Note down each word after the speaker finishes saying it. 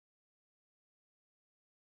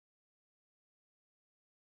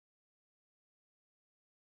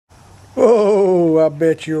Oh, I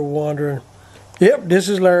bet you're wondering. Yep, this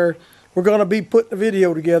is Larry. We're going to be putting a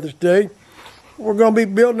video together today. We're going to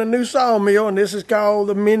be building a new sawmill, and this is called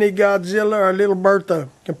the Mini Godzilla, or Little Bertha,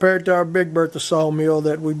 compared to our Big Bertha sawmill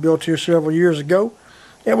that we built here several years ago.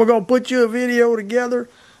 And we're going to put you a video together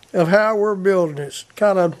of how we're building this.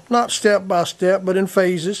 Kind of not step by step, but in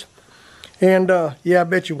phases. And yeah, I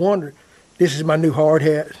bet you're wondering. This is my new hard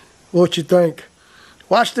hat. What you think?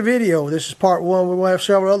 Watch the video. This is part one. We will have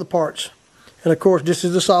several other parts. And of course, this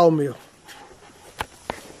is the sawmill.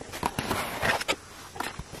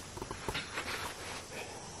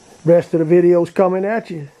 Rest of the video's coming at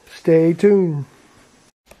you. Stay tuned.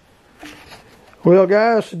 Well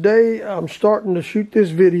guys, today I'm starting to shoot this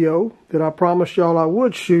video that I promised y'all I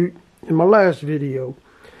would shoot in my last video.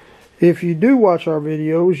 If you do watch our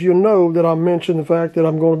videos, you'll know that I mentioned the fact that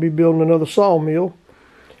I'm going to be building another sawmill.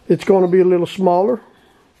 It's going to be a little smaller.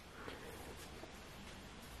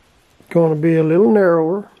 Going to be a little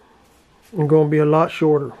narrower. And going to be a lot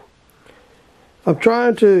shorter. I'm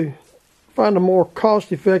trying to find a more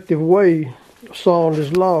cost-effective way of sawing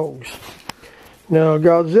these logs. Now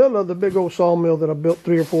Godzilla, the big old sawmill that I built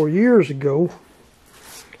 3 or 4 years ago,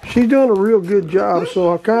 she's doing a real good job,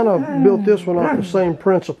 so I kind of built this one off the same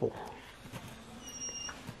principle.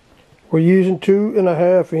 We're using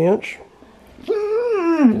 2.5 inch.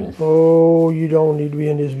 Oh, you don't need to be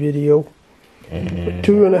in this video.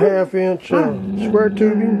 2.5 inch square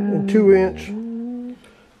tubing and 2 inch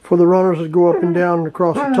for the runners that go up and down and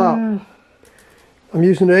across the top. I'm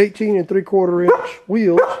using the 18 3/4 inch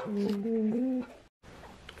wheels.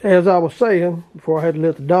 As I was saying before I had to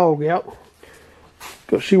let the dog out,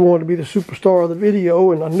 because she wanted to be the superstar of the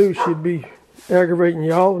video, and I knew she'd be aggravating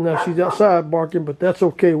y'all. Now she's outside barking, but that's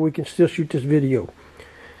okay. We can still shoot this video.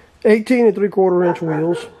 18 3/4 inch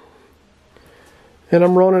wheels, and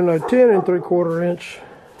I'm running a 10 3/4 inch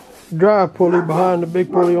drive pulley behind the big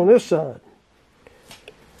pulley on this side.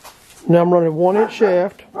 Now I'm running 1 inch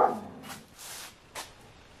shaft.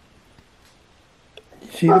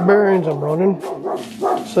 See the bearings I'm running,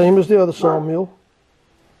 same as the other sawmill.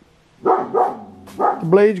 The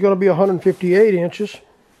blade's going to be 158 inches.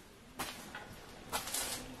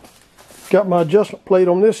 Got my adjustment plate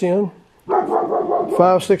on this end,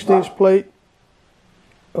 5/16 plate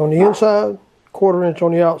on the inside, 1/4 inch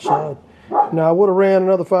on the outside. Now I would have ran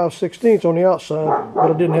another 5/16 on the outside,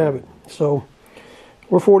 but I didn't have it. So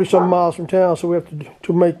we're 40-some miles from town, so we have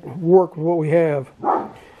to make work with what we have.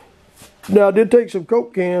 Now I did take some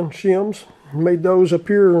Coke can shims, made those up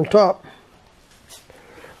here on top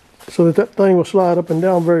so that thing will slide up and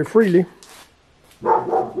down very freely.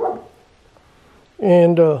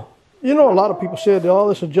 And you know, a lot of people said that all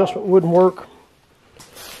this adjustment wouldn't work.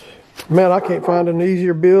 Man, I can't find an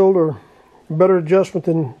easier build or better adjustment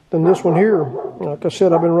than this one here. Like I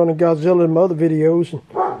said, I've been running Godzilla in my other videos, and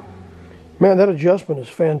man, that adjustment is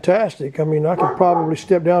fantastic. I mean, I could probably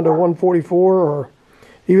step down to 144 or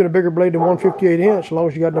even a bigger blade than 158 inch, as long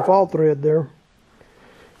as you got the fall thread there.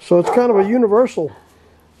 So it's kind of a universal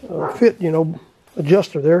fit, you know,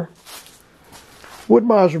 adjuster there.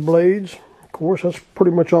 Woodmizer blades, of course, that's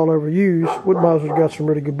pretty much all I ever use. Woodmizer's got some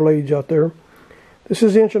really good blades out there. This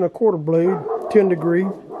is 1.25 inch blade, 10 degree.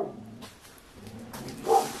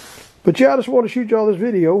 But yeah, I just want to shoot y'all this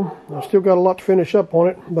video. I still got a lot to finish up on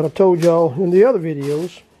it, but I told y'all in the other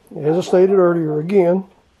videos, as I stated earlier again,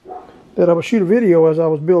 that I would shoot a video as I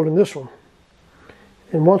was building this one.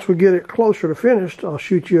 And once we get it closer to finished, I'll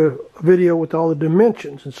shoot you a video with all the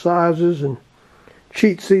dimensions and sizes and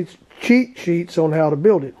cheat sheets on how to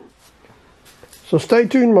build it. So stay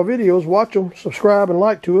tuned to my videos, watch them, subscribe and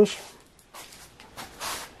like to us.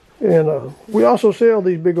 And we also sell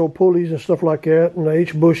these big old pulleys and stuff like that, and the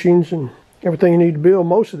H bushings and everything you need to build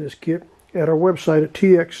most of this kit at our website at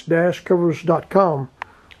tx-covers.com.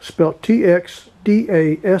 Spelled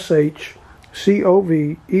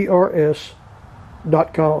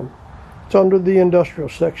TXDASHCOVERS.com. It's under the industrial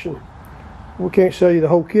section. We can't sell you the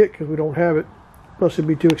whole kit because we don't have it. Plus it'd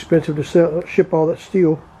be too expensive to ship all that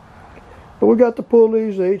steel. But we got the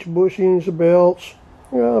pulleys, the H bushings, the belts,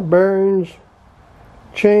 bearings,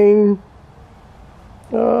 chain,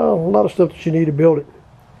 a lot of stuff that you need to build it.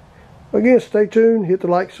 Again, stay tuned, hit the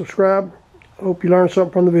like, subscribe. I hope you learned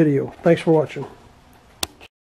something from the video. Thanks for watching.